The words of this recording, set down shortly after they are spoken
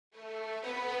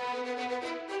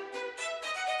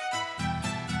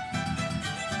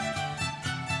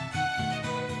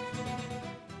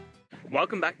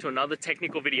Welcome back to another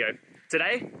technical video.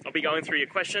 Today, I'll be going through your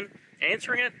question,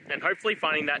 answering it, and hopefully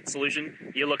finding that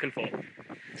solution you're looking for.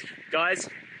 Guys,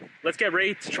 let's get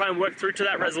ready to try and work through to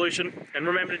that resolution, and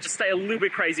remember to just stay a little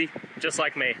bit crazy, just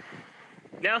like me.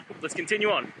 Now, let's continue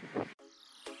on.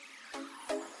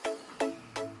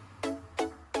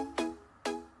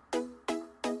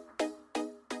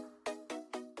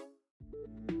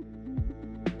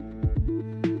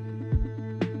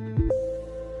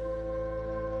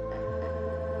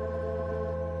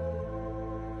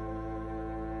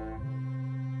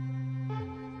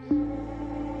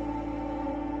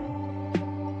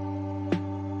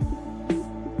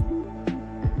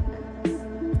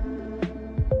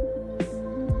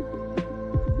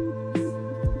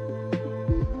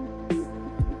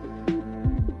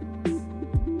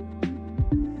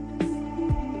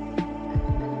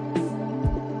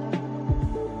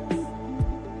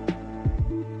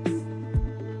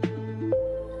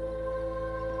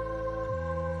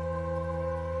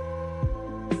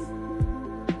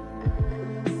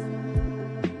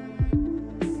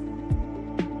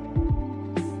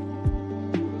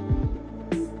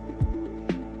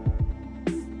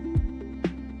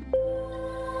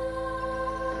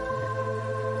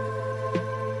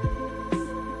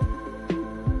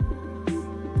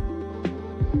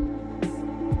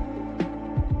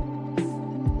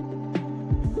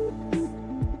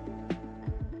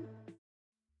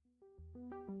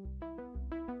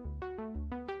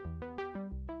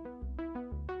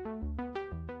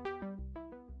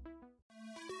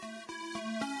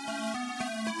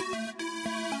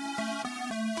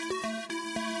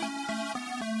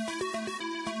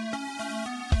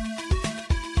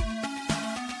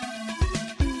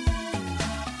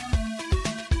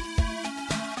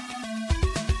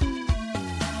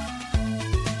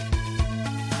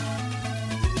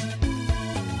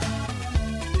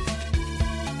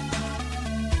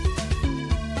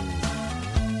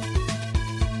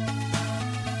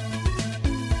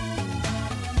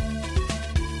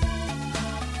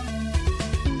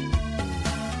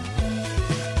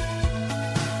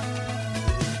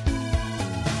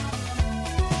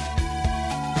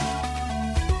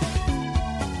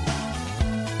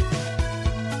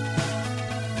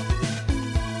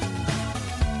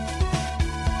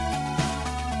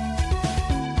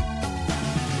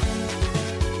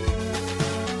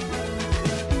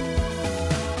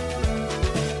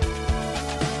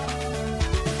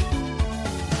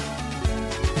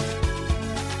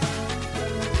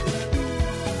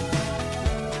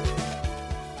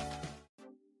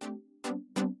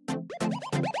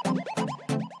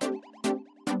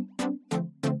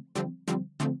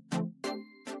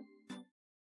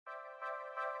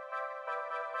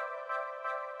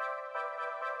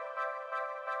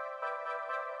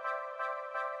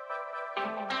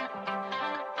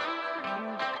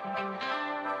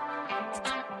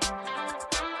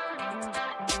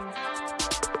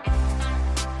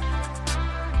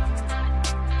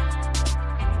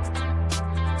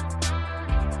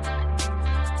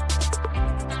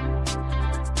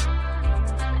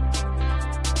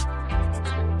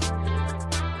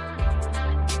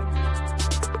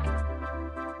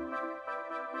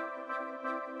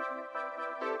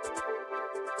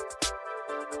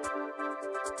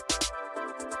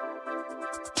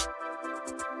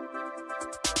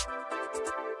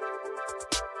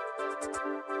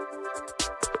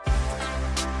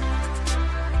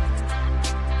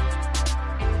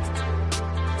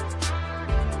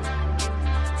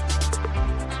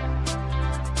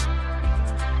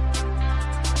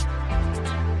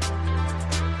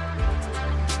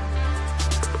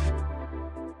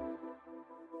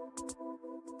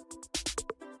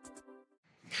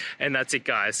 And that's it,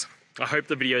 guys. I hope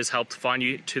the video has helped find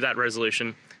you to that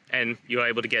resolution and you're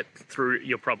able to get through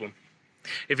your problem.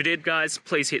 If it did, guys,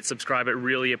 please hit subscribe. I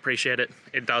really appreciate it.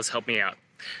 It does help me out.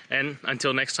 And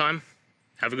until next time,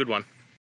 have a good one.